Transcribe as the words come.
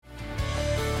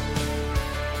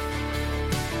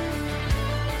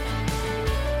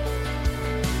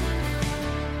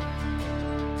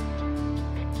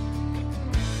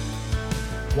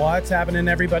What's happening,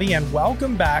 everybody, and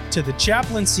welcome back to the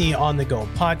Chaplaincy on the Go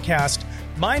podcast.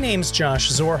 My name's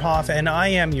Josh Zorhoff, and I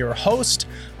am your host.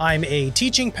 I'm a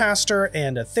teaching pastor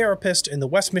and a therapist in the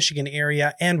West Michigan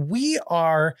area, and we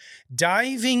are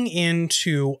diving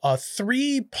into a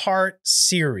 3-part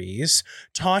series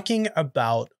talking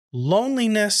about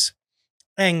loneliness,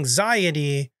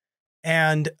 anxiety,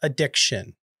 and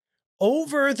addiction.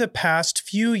 Over the past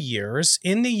few years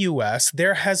in the U.S.,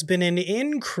 there has been an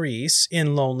increase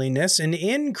in loneliness, an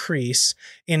increase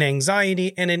in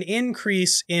anxiety, and an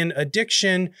increase in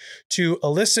addiction to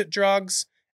illicit drugs,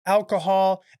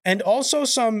 alcohol, and also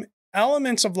some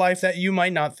elements of life that you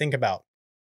might not think about.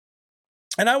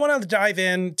 And I want to dive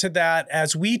into that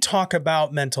as we talk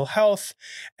about mental health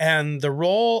and the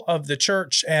role of the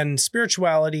church and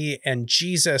spirituality and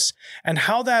Jesus and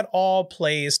how that all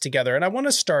plays together. And I want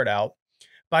to start out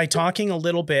by talking a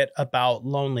little bit about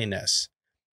loneliness.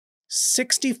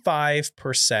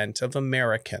 65% of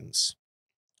Americans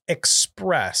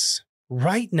express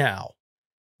right now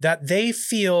that they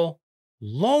feel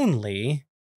lonely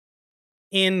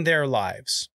in their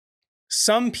lives.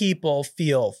 Some people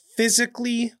feel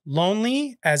physically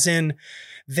lonely, as in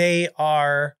they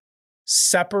are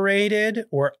separated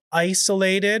or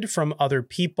isolated from other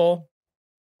people.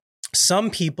 Some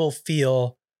people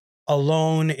feel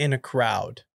alone in a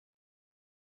crowd.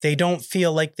 They don't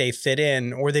feel like they fit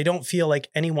in, or they don't feel like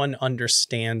anyone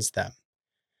understands them.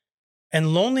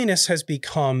 And loneliness has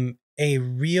become a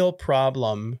real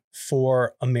problem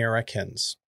for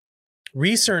Americans.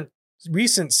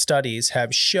 Recent studies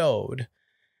have showed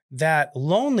that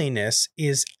loneliness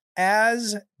is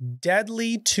as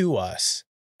deadly to us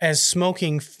as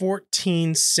smoking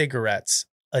 14 cigarettes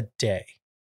a day.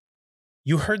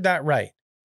 You heard that right.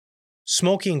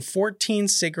 Smoking 14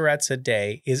 cigarettes a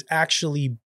day is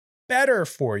actually better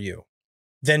for you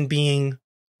than being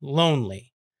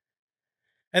lonely.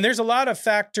 And there's a lot of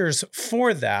factors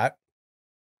for that.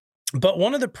 But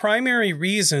one of the primary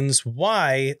reasons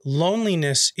why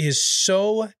loneliness is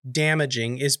so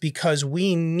damaging is because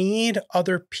we need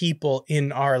other people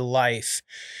in our life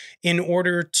in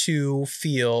order to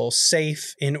feel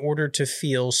safe, in order to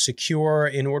feel secure,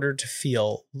 in order to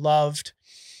feel loved.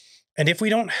 And if we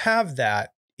don't have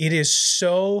that, it is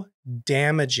so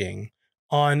damaging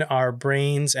on our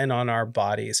brains and on our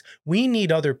bodies. We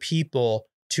need other people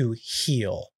to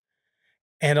heal.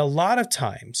 And a lot of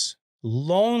times,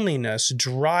 loneliness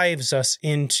drives us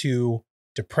into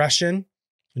depression,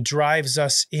 drives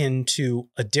us into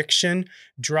addiction,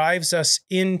 drives us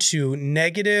into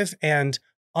negative and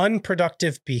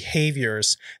unproductive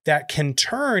behaviors that can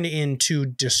turn into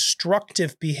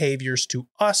destructive behaviors to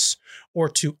us or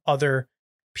to other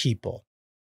people.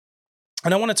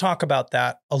 And I want to talk about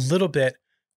that a little bit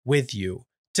with you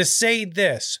to say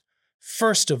this.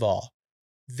 First of all,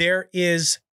 there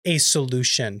is a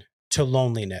solution to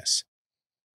loneliness.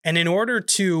 And in order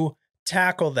to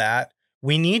tackle that,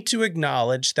 we need to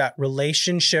acknowledge that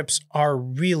relationships are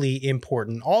really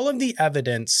important. All of the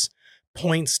evidence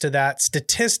points to that.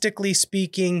 Statistically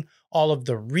speaking, all of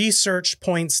the research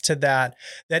points to that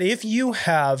if you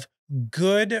have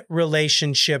good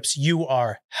relationships, you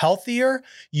are healthier,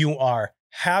 you are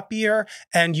happier,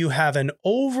 and you have an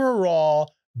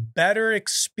overall better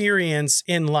experience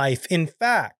in life. In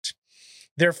fact,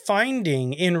 they're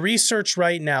finding in research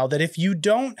right now that if you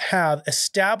don't have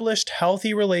established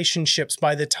healthy relationships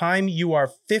by the time you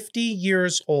are 50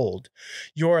 years old,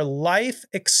 your life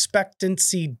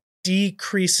expectancy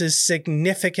decreases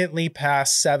significantly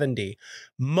past 70.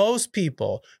 Most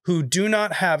people who do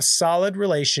not have solid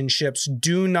relationships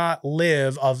do not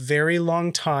live a very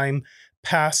long time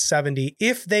past 70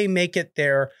 if they make it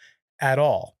there at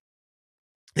all.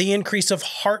 The increase of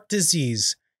heart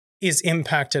disease is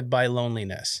impacted by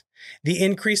loneliness. The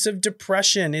increase of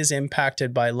depression is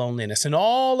impacted by loneliness. And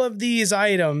all of these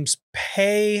items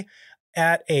pay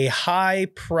at a high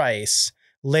price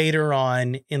later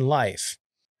on in life.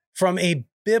 From a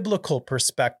biblical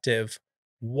perspective,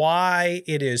 why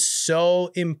it is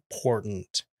so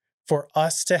important for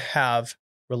us to have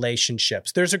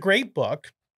relationships. There's a great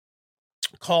book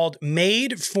called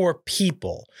Made for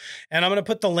People. And I'm going to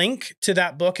put the link to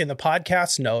that book in the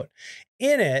podcast note.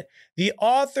 In it, the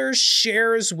author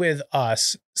shares with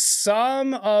us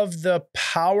some of the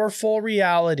powerful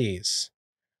realities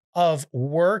of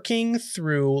working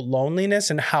through loneliness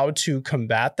and how to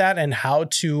combat that and how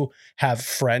to have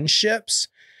friendships.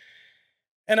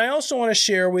 And I also want to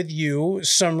share with you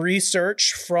some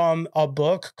research from a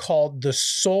book called The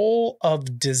Soul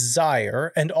of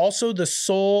Desire and also The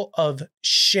Soul of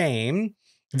Shame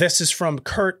This is from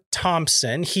Kurt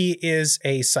Thompson. He is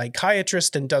a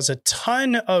psychiatrist and does a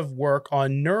ton of work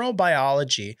on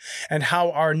neurobiology and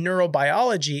how our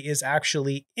neurobiology is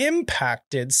actually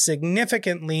impacted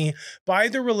significantly by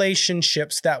the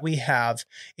relationships that we have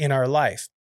in our life.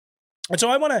 And so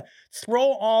I want to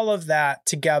throw all of that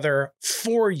together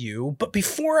for you. But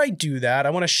before I do that, I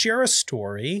want to share a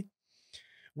story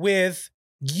with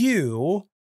you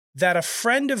that a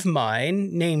friend of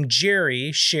mine named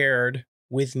Jerry shared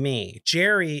with me.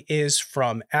 Jerry is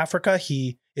from Africa.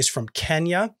 He is from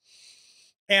Kenya.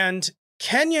 And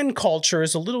Kenyan culture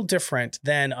is a little different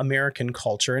than American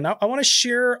culture. And I want to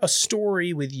share a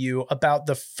story with you about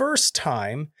the first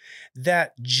time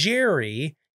that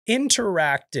Jerry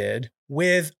interacted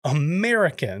with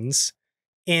Americans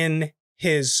in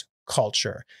his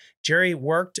culture. Jerry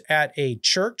worked at a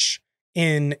church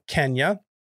in Kenya,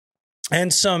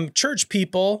 and some church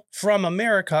people from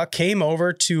America came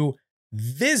over to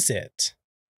visit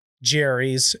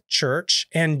Jerry's church,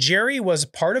 and Jerry was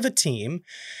part of a team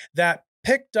that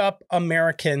picked up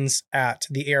Americans at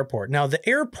the airport. Now, the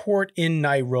airport in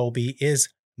Nairobi is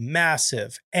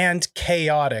massive and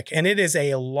chaotic, and it is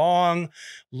a long,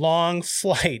 long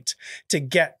flight to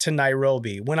get to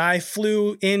Nairobi. When I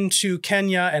flew into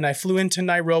Kenya and I flew into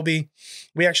Nairobi,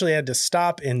 we actually had to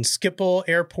stop in Schiphol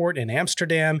Airport in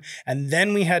Amsterdam, and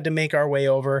then we had to make our way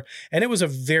over, and it was a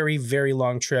very, very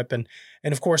long trip. And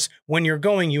of course, when you're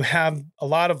going, you have a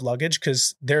lot of luggage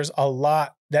because there's a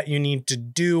lot that you need to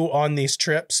do on these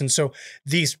trips. And so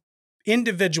these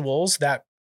individuals that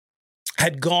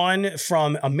had gone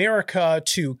from America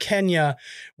to Kenya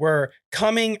were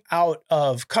coming out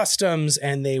of customs,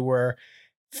 and they were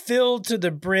filled to the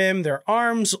brim, their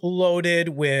arms loaded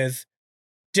with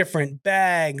different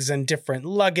bags and different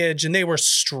luggage, and they were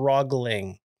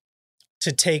struggling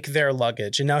to take their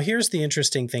luggage. And now here's the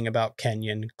interesting thing about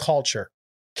Kenyan culture.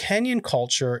 Kenyan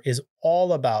culture is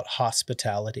all about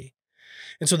hospitality.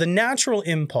 And so the natural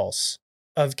impulse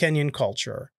of Kenyan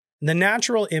culture, the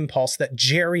natural impulse that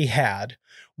Jerry had,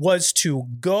 was to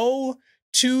go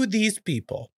to these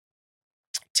people,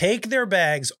 take their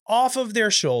bags off of their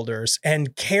shoulders,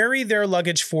 and carry their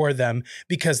luggage for them,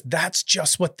 because that's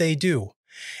just what they do.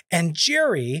 And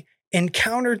Jerry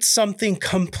encountered something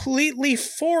completely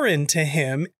foreign to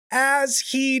him as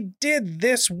he did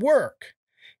this work.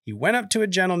 He went up to a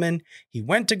gentleman, he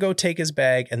went to go take his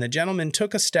bag, and the gentleman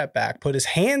took a step back, put his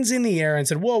hands in the air, and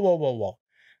said, "Whoa, whoa, whoa, whoa.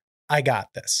 I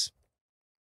got this.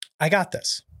 I got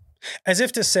this." As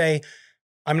if to say,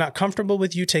 I'm not comfortable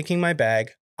with you taking my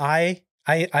bag. I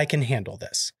can handle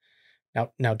this.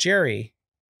 Now, Jerry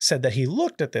said that he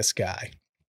looked at this guy,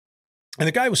 and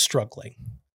the guy was struggling.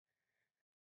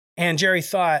 And Jerry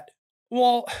thought,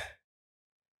 well,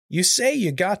 you say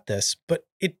you got this, but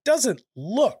it doesn't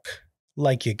look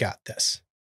like you got this.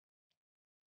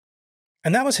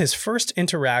 And that was his first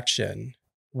interaction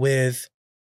with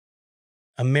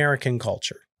American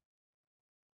culture.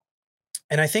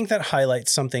 And I think that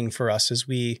highlights something for us as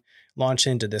we launch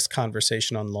into this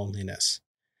conversation on loneliness.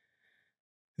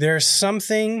 There's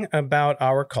something about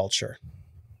our culture.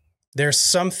 There's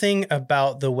something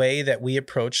about the way that we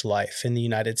approach life in the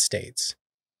United States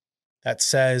that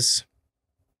says,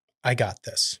 I got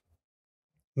this.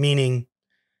 Meaning,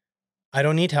 I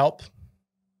don't need help.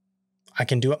 I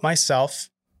can do it myself.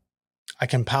 I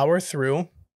can power through.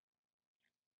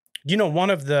 You know, one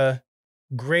of the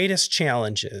greatest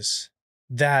challenges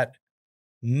that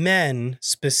men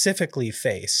specifically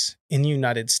face in the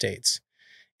United States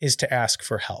is to ask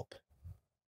for help.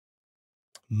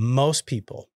 Most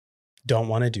people don't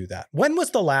want to do that. When was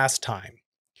the last time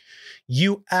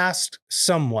you asked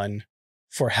someone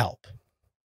for help?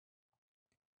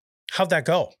 How'd that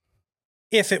go?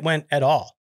 If it went at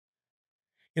all.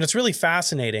 You know, it's really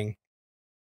fascinating.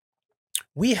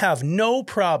 We have no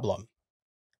problem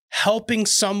helping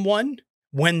someone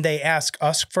when they ask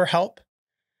us for help.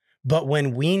 But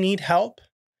when we need help,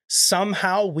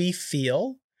 somehow we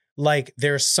feel like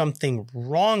there's something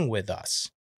wrong with us.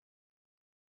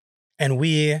 And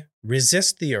we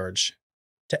resist the urge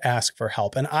to ask for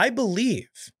help. And I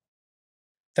believe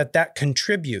that that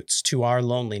contributes to our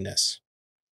loneliness.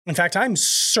 In fact, I'm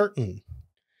certain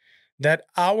that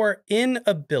our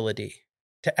inability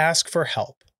to ask for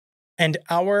help and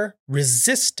our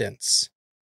resistance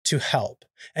to help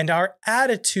and our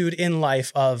attitude in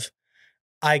life of,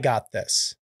 I got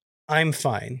this, I'm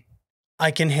fine, I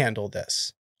can handle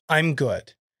this, I'm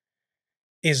good,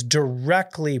 is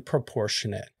directly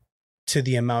proportionate to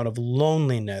the amount of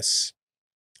loneliness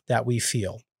that we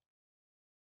feel.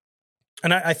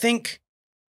 And I think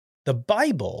the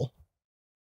Bible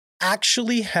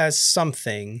actually has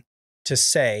something to to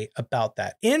say about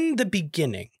that. In the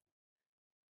beginning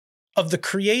of the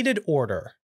created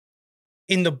order,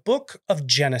 in the book of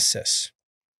Genesis,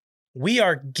 we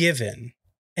are given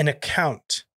an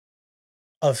account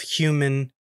of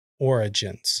human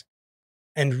origins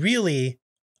and really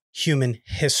human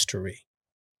history.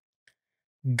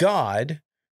 God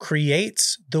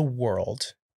creates the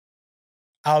world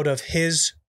out of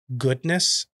his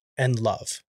goodness and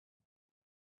love.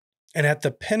 And at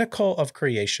the pinnacle of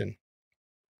creation,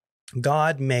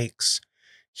 God makes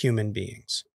human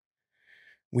beings.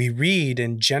 We read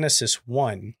in Genesis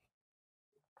 1,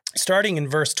 starting in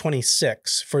verse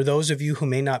 26, for those of you who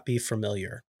may not be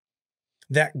familiar,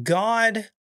 that God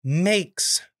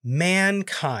makes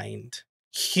mankind,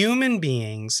 human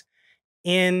beings,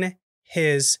 in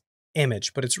his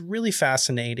image. But it's really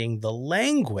fascinating the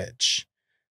language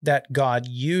that God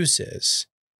uses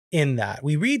in that.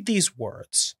 We read these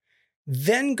words.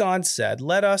 Then God said,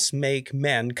 let us make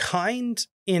mankind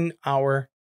in our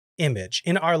image,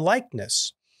 in our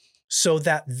likeness, so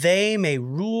that they may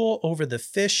rule over the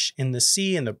fish in the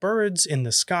sea and the birds in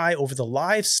the sky, over the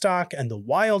livestock and the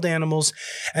wild animals,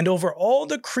 and over all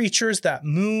the creatures that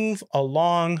move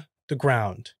along the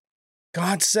ground.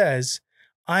 God says,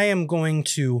 I am going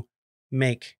to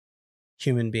make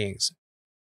human beings.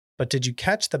 But did you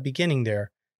catch the beginning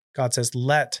there? God says,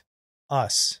 let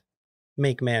us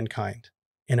make mankind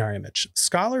in our image.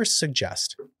 Scholars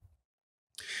suggest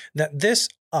that this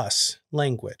us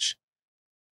language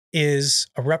is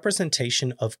a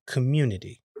representation of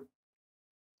community,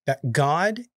 that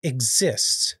God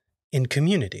exists in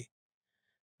community.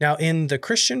 Now, in the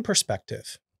Christian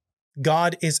perspective,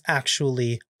 God is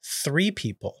actually three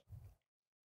people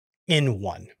in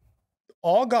one.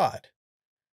 All God,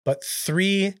 but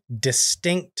three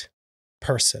distinct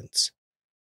persons.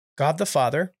 God the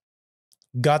Father,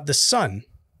 God the Son,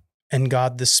 and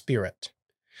God the Spirit.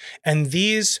 And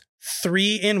these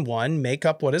three in one make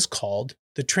up what is called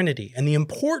the Trinity. And the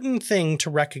important thing to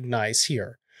recognize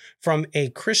here from a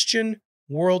Christian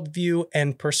worldview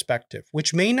and perspective,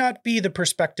 which may not be the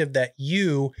perspective that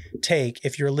you take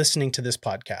if you're listening to this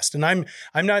podcast. And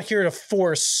I'm not here to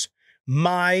force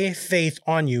my faith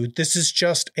on you. This is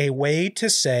just a way to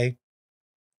say,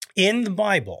 in the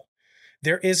Bible,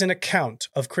 there is an account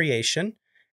of creation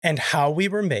and how we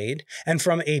were made. And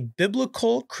from a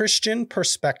biblical Christian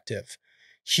perspective,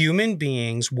 human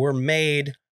beings were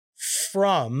made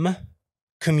from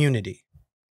community.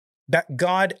 That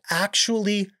God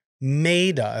actually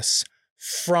made us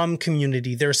from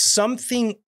community. There's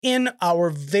something in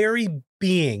our very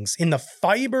beings, in the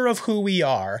fiber of who we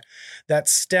are, that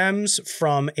stems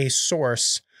from a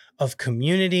source of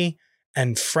community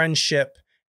and friendship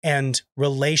and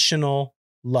relational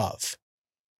love.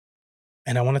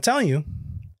 And I want to tell you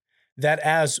that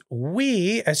as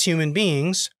we, as human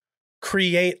beings,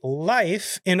 create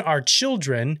life in our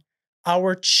children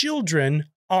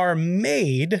are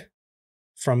made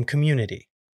from community.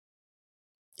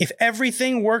 If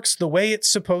everything works the way it's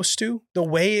supposed to, the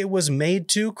way it was made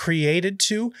to, created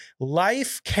to,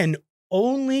 life can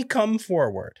only come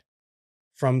forward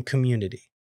from community.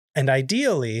 And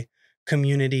ideally,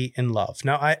 community in love.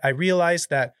 Now, I realize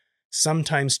that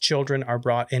sometimes children are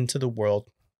brought into the world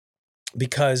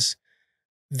because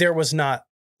there was not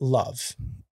love,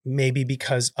 maybe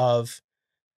because of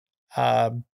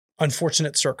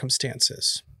unfortunate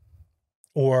circumstances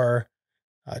or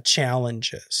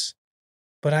challenges.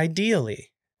 But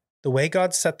ideally, the way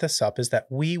God set this up is that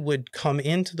we would come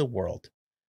into the world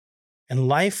and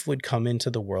life would come into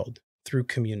the world through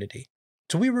community.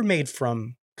 So we were made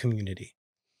from community.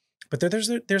 But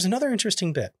there's another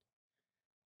interesting bit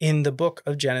in the book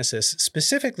of Genesis,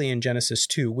 specifically in Genesis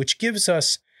 2, which gives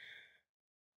us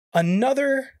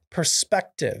another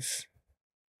perspective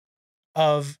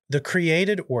of the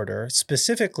created order,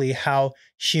 specifically how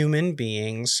human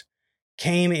beings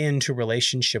came into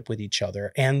relationship with each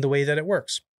other and the way that it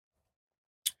works.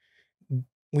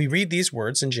 We read these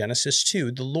words in Genesis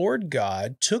 2. The Lord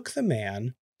God took the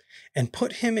man and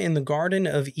put him in the Garden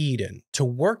of Eden to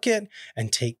work it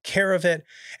and take care of it.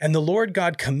 And the Lord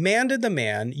God commanded the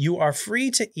man, you are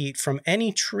free to eat from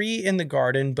any tree in the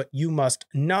garden, but you must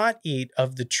not eat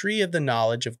of the tree of the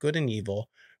knowledge of good and evil,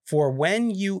 for when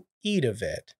you eat of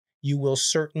it, you will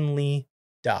certainly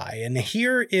die. And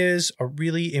here is a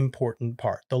really important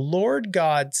part. The Lord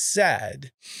God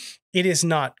said, it is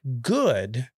not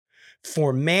good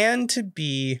for man to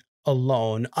be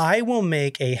alone. I will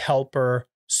make a helper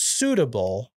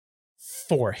suitable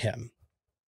for him.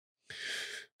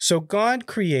 So God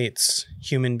creates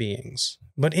human beings.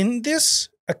 But in this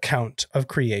account of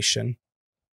creation,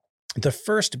 the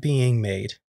first being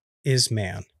made is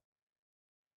man.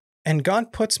 And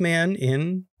God puts man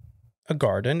in a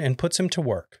garden and puts him to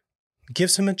work,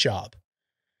 gives him a job.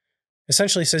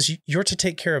 Essentially says, you're to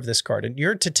take care of this garden.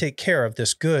 You're to take care of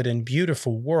this good and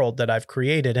beautiful world that I've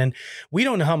created. And we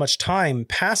don't know how much time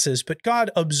passes, but God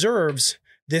observes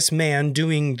this man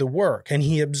doing the work. And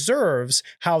he observes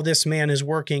how this man is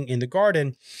working in the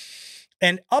garden.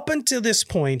 And up until this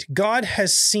point, God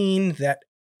has seen that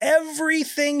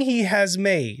everything he has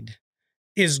made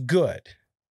is good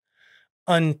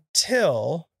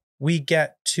until we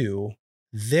get to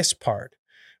this part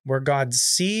where God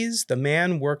sees the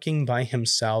man working by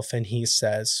himself and he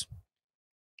says,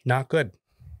 not good.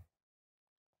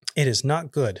 It is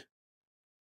not good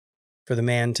for the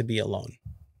man to be alone.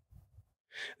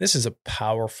 This is a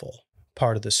powerful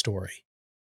part of the story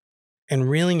and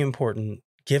really important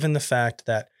given the fact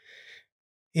that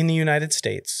in the United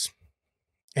States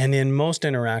and in most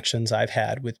interactions I've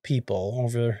had with people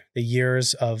over the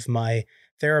years of my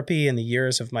therapy and the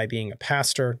years of my being a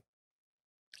pastor,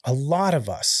 a lot of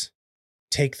us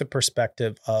take the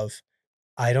perspective of,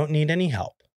 I don't need any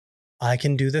help. I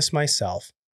can do this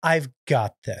myself. I've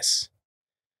got this.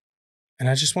 And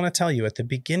I just want to tell you, at the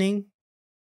beginning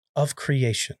of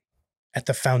creation, at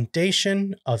the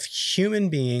foundation of human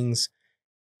beings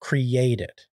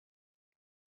created,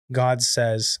 God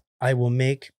says, I will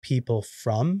make people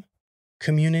from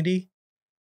community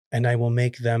and I will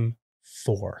make them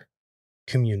for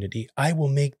community. I will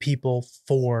make people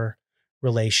for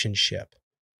relationship.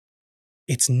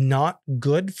 It's not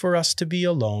good for us to be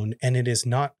alone, and it is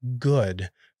not good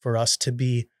for us to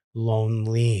be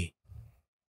lonely.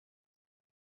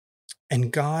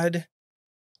 And God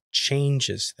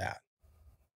changes that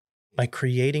by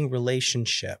creating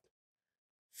relationship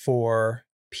for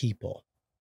people.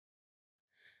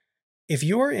 If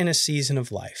you're in a season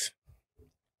of life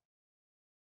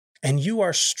and you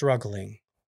are struggling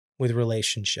with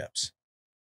relationships,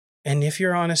 and if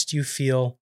you're honest, you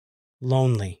feel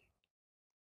lonely,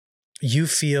 you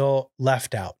feel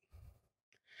left out,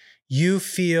 you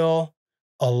feel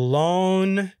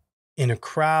alone in a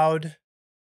crowd,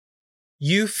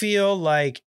 you feel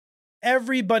like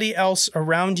everybody else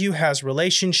around you has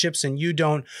relationships and you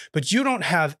don't, but you don't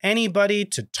have anybody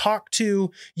to talk to,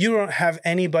 you don't have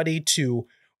anybody to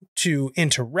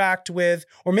interact with,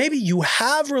 or maybe you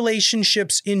have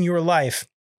relationships in your life,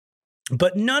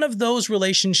 but none of those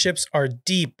relationships are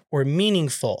deep or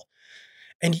meaningful.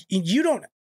 And you don't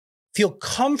feel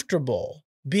comfortable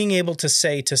being able to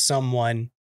say to someone,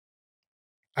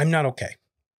 I'm not okay.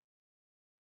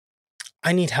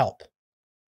 I need help.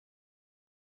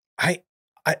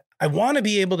 I want to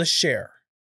be able to share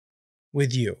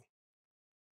with you,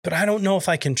 but I don't know if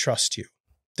I can trust you.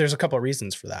 There's a couple of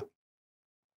reasons for that.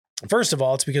 First of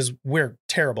all, it's because we're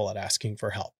terrible at asking for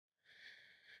help.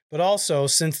 But also,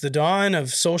 since the dawn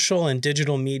of social and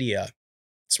digital media,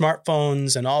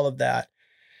 smartphones and all of that,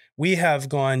 we have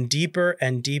gone deeper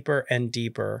and deeper and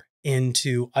deeper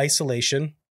into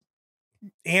isolation.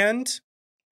 And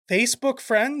Facebook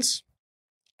friends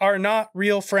are not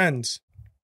real friends.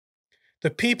 The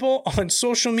people on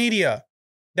social media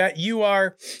that you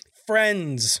are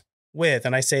friends with,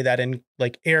 and I say that in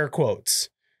like air quotes,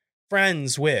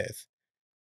 friends with,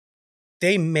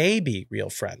 they may be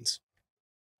real friends,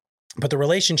 but the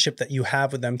relationship that you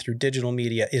have with them through digital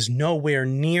media is nowhere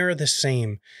near the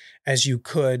same as you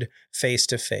could face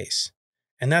to face.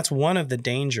 And that's one of the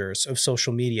dangers of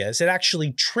social media, is it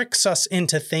actually tricks us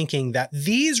into thinking that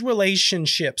these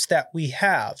relationships that we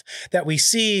have, that we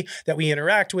see, that we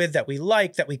interact with, that we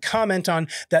like, that we comment on,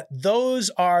 that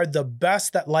those are the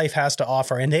best that life has to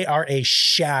offer. And they are a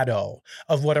shadow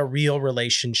of what a real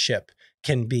relationship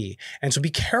can be. And so be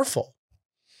careful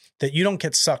that you don't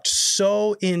get sucked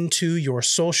so into your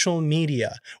social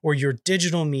media or your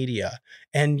digital media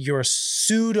and your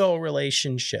pseudo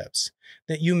relationships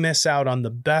that you miss out on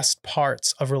the best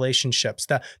parts of relationships,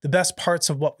 the best parts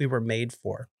of what we were made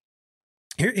for.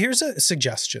 Here's a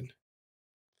suggestion.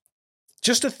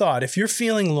 Just a thought. If you're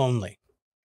feeling lonely,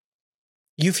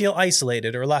 you feel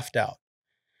isolated or left out,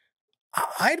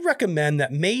 I'd recommend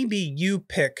that maybe you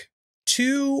pick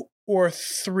 2 or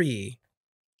 3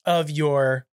 of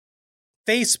your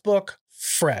Facebook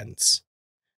friends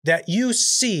that you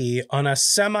see on a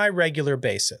semi-regular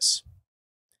basis.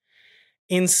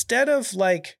 Instead of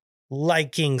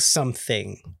liking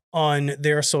something on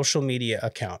their social media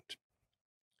account,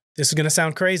 this is going to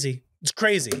sound crazy. It's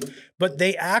crazy, but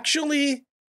they actually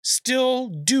still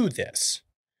do this.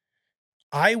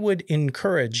 I would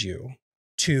encourage you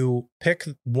to pick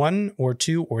 1 or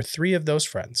 2 or 3 of those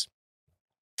friends.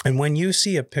 And when you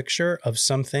see a picture of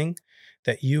something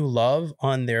that you love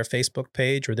on their Facebook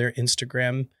page or their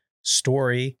Instagram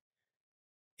story,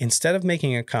 instead of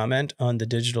making a comment on the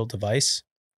digital device,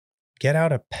 get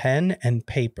out a pen and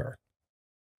paper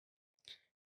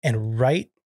and write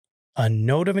a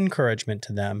note of encouragement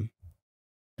to them,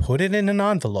 put it in an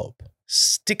envelope,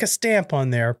 stick a stamp on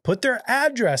there, put their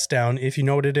address down if you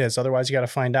know what it is. Otherwise, you got to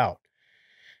find out,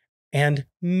 and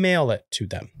mail it to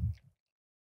them.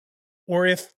 Or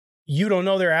if you don't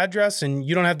know their address and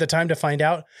you don't have the time to find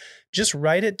out, just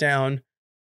write it down,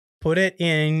 put it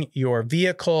in your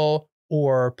vehicle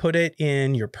or put it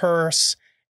in your purse.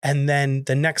 And then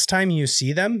the next time you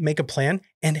see them, make a plan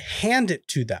and hand it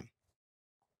to them.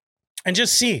 And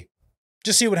just see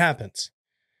what happens.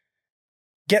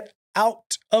 Get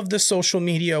out of the social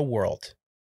media world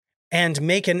and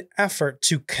make an effort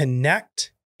to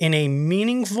connect in a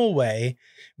meaningful way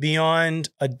beyond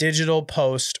a digital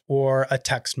post or a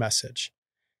text message.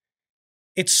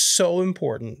 It's so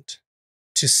important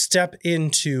to step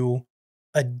into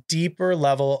a deeper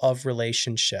level of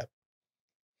relationship.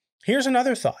 Here's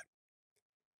another thought.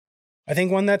 I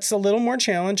think one that's a little more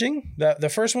challenging. The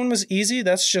first one was easy.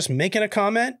 That's just making a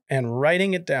comment and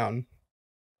writing it down.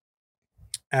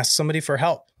 Ask somebody for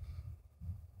help.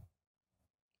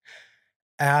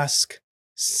 Ask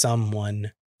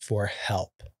someone for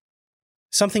help.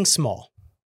 Something small.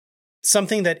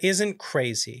 Something that isn't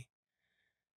crazy.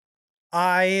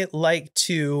 I like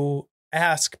to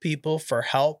ask people for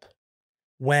help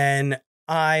when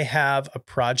I have a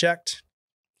project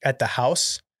at the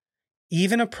house,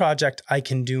 even a project I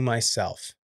can do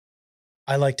myself.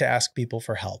 I like to ask people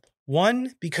for help.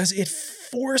 One, because it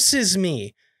forces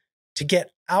me to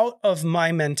get out of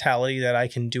my mentality that I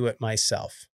can do it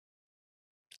myself.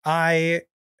 I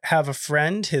have a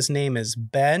friend. His name is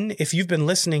Ben. If you've been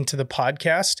listening to the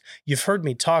podcast, you've heard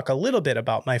me talk a little bit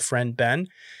about my friend Ben.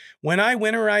 When I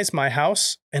winterize my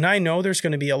house and I know there's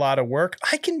going to be a lot of work,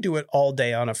 I can do it all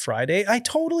day on a Friday. I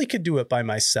totally could do it by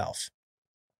myself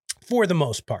for the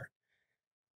most part.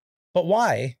 But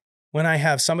why, when I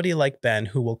have somebody like Ben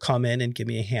who will come in and give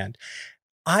me a hand?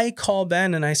 I call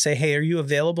Ben and I say, hey, are you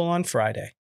available on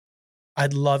Friday?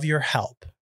 I'd love your help.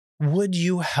 Would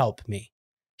you help me?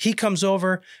 He comes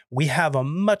over. We have a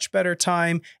much better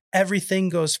time. Everything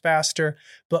goes faster.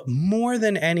 But more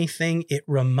than anything, it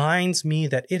reminds me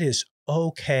that it is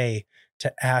okay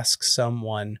to ask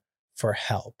someone for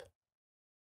help.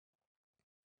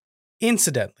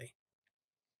 Incidentally,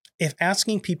 if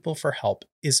asking people for help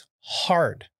is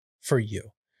hard for you,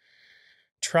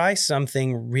 try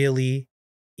something really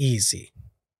easy.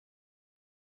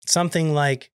 Something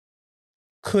like,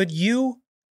 could you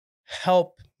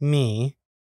help me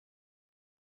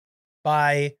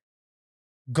by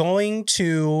going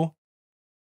to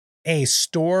a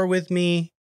store with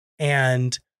me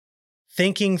and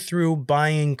thinking through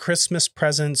buying Christmas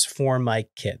presents for my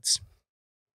kids?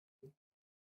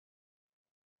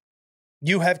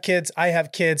 You have kids, I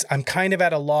have kids, I'm kind of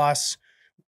at a loss.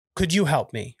 Could you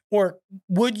help me? Or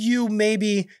would you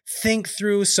maybe think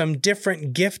through some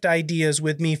different gift ideas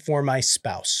with me for my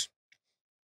spouse?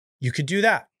 You could do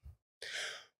that.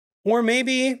 Or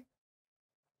maybe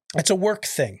it's a work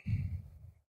thing.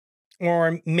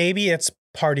 Or maybe it's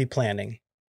party planning.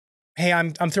 Hey,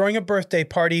 I'm throwing a birthday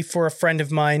party for a friend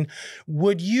of mine.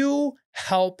 Would you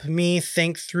help me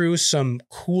think through some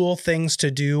cool things to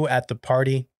do at the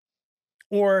party?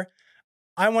 Or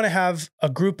I want to have a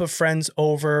group of friends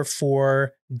over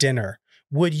for dinner.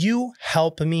 Would you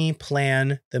help me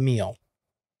plan the meal?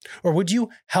 Or would you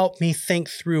help me think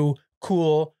through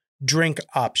cool drink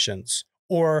options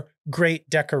or great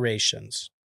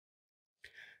decorations?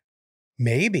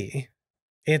 Maybe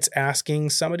it's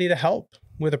asking somebody to help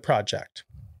with a project.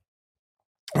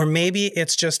 Or maybe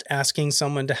it's just asking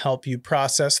someone to help you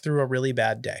process through a really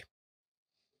bad day.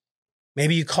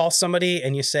 Maybe you call somebody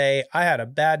and you say, I had a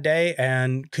bad day,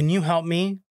 and can you help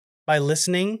me by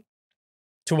listening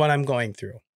to what I'm going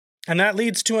through? And that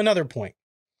leads to another point.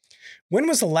 When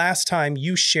was the last time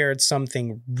you shared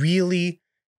something really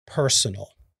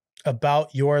personal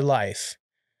about your life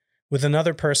with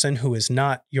another person who is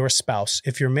not your spouse,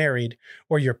 if you're married,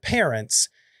 or your parents,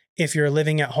 if you're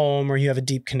living at home or you have a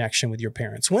deep connection with your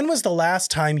parents? When was the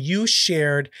last time you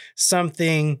shared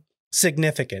something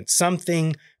significant,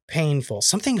 something painful,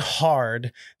 something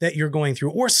hard that you're going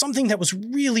through, or something that was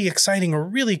really exciting or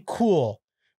really cool?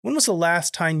 When was the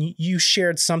last time you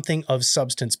shared something of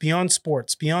substance beyond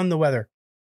sports, beyond the weather?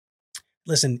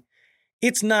 Listen,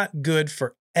 it's not good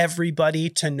for everybody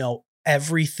to know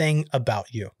everything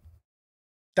about you.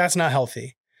 That's not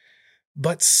healthy.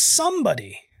 But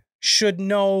somebody should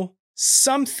know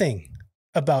something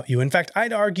about you. In fact,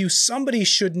 I'd argue somebody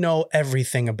should know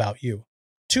everything about you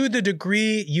to the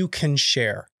degree you can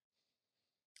share.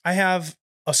 I have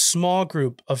a small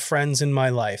group of friends in my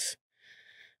life,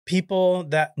 people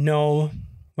that know,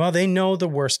 well, they know the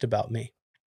worst about me.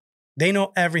 They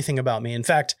know everything about me. In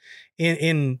fact,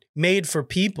 in Made for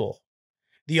People,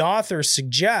 the author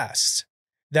suggests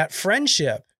that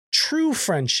friendship, true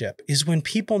friendship, is when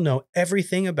people know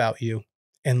everything about you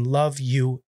and love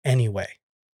you anyway.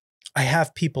 I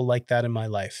have people like that in my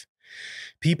life.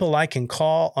 People I can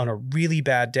call on a really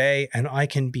bad day and I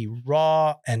can be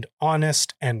raw and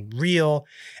honest and real,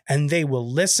 and they will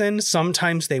listen.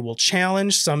 Sometimes they will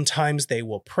challenge. Sometimes they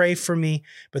will pray for me,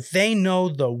 but they know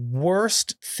the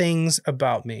worst things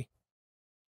about me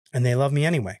and they love me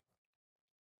anyway.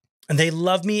 And they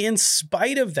love me in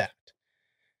spite of that.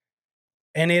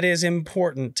 And it is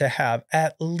important to have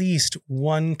at least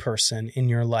one person in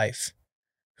your life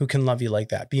who can love you like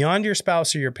that, beyond your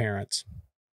spouse or your parents.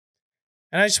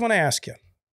 And I just want to ask you,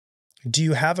 do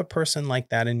you have a person like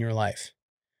that in your life?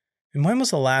 And when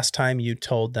was the last time you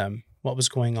told them what was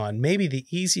going on? Maybe the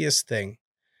easiest thing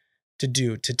to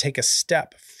do to take a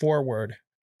step forward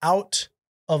out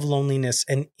of loneliness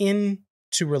and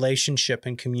into relationship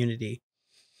and community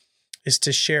is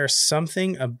to share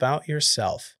something about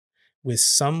yourself with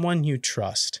someone you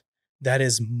trust that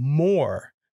is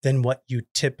more than what you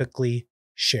typically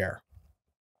share.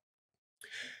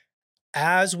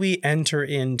 As we enter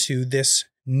into this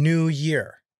new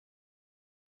year,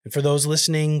 and for those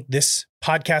listening, this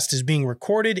podcast is being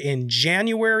recorded in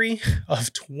January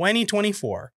of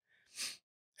 2024.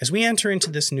 As we enter into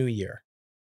this new year,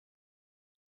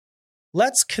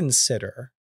 let's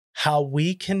consider how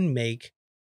we can make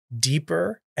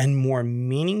deeper and more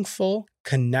meaningful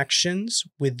connections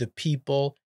with the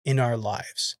people in our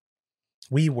lives.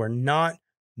 We were not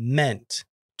meant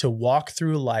to walk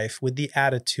through life with the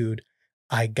attitude,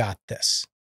 I got this.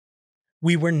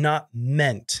 We were not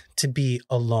meant to be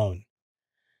alone.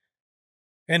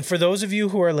 And for those of you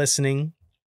who are listening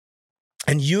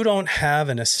and you don't have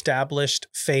an established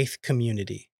faith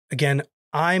community, again,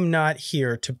 I'm not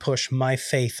here to push my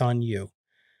faith on you,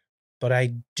 but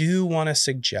I do want to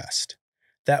suggest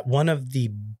that one of the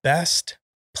best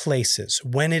places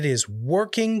when it is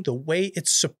working the way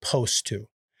it's supposed to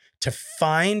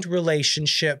find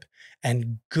relationship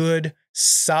and good,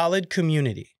 solid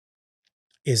community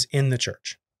is in the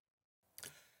church.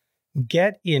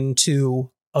 Get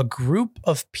into a group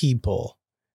of people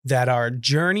that are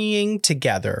journeying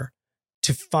together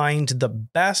to find the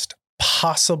best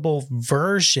possible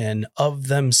version of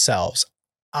themselves.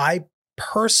 I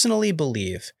personally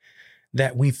believe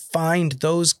that we find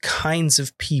those kinds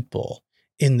of people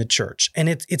in the church. And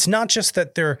it's not just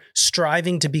that they're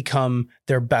striving to become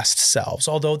their best selves,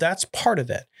 although that's part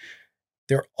of it.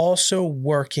 They're also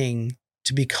working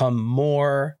to become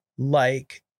more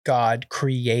like God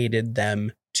created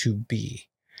them to be.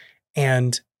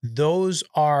 And those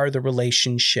are the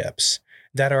relationships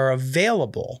that are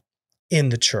available in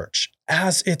the church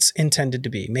as it's intended to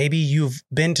be. Maybe you've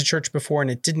been to church before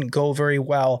and it didn't go very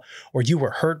well, or you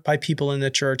were hurt by people in the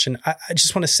church. And I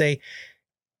just want to say,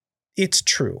 it's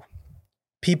true.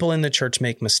 People in the church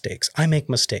make mistakes. I make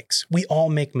mistakes. We all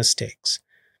make mistakes.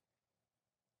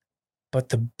 But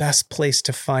the best place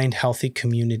to find healthy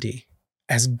community,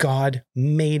 as God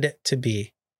made it to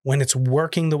be, when it's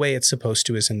working the way it's supposed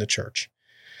to, is in the church.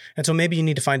 And so maybe you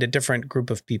need to find a different group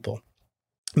of people.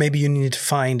 Maybe you need to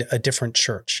find a different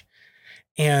church.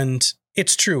 And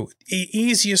it's true. The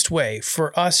easiest way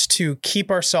for us to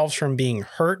keep ourselves from being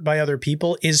hurt by other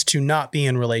people is to not be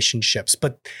in relationships.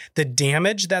 But the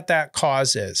damage that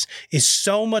causes is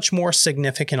so much more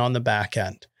significant on the back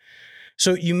end.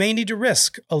 So you may need to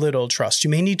risk a little trust. You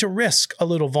may need to risk a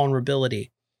little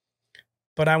vulnerability.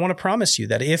 But I want to promise you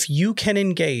that if you can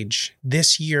engage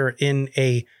this year in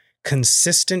a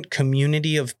consistent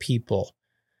community of people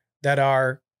that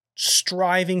are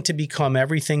striving to become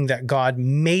everything that God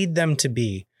made them to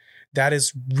be, that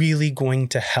is really going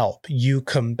to help you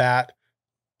combat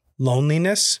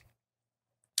loneliness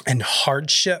and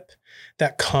hardship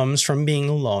that comes from being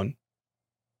alone.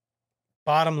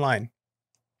 Bottom line,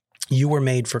 you were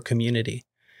made for community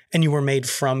and you were made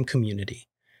from community.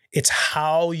 It's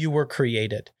how you were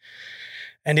created.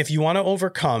 And if you want to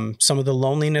overcome some of the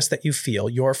loneliness that you feel,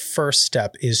 your first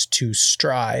step is to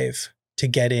strive to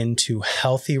get into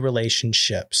healthy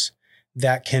relationships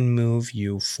that can move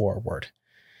you forward.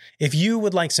 If you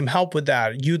would like some help with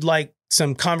that, you'd like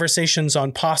some conversations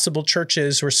on possible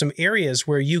churches or some areas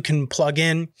where you can plug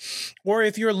in, or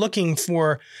if you're looking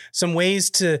for some ways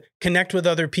to connect with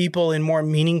other people in more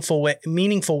meaningful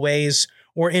ways,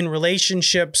 or in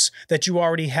relationships that you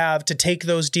already have to take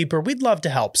those deeper, we'd love to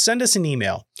help. Send us an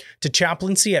email to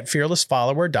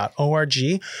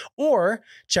chaplaincy@fearlessfollower.org or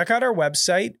check out our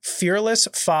website,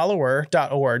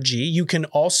 fearlessfollower.org. You can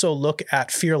also look at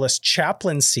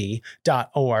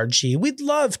fearlesschaplaincy.org. We'd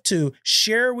love to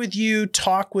share with you,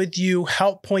 talk with you,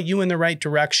 help point you in the right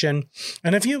direction.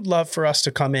 And if you'd love for us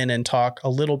to come in and talk a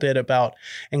little bit about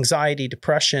anxiety,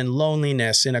 depression,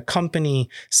 loneliness in a company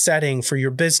setting for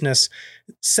your business,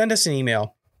 send us an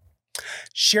email.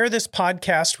 Share this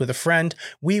podcast with a friend.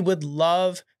 We would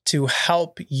love to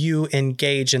help you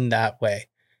engage in that way.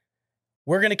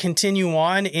 We're going to continue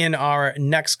on in our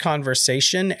next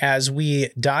conversation as we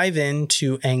dive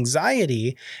into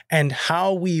anxiety and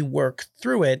how we work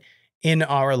through it in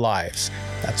our lives.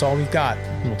 That's all we've got.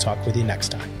 We'll talk with you next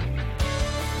time.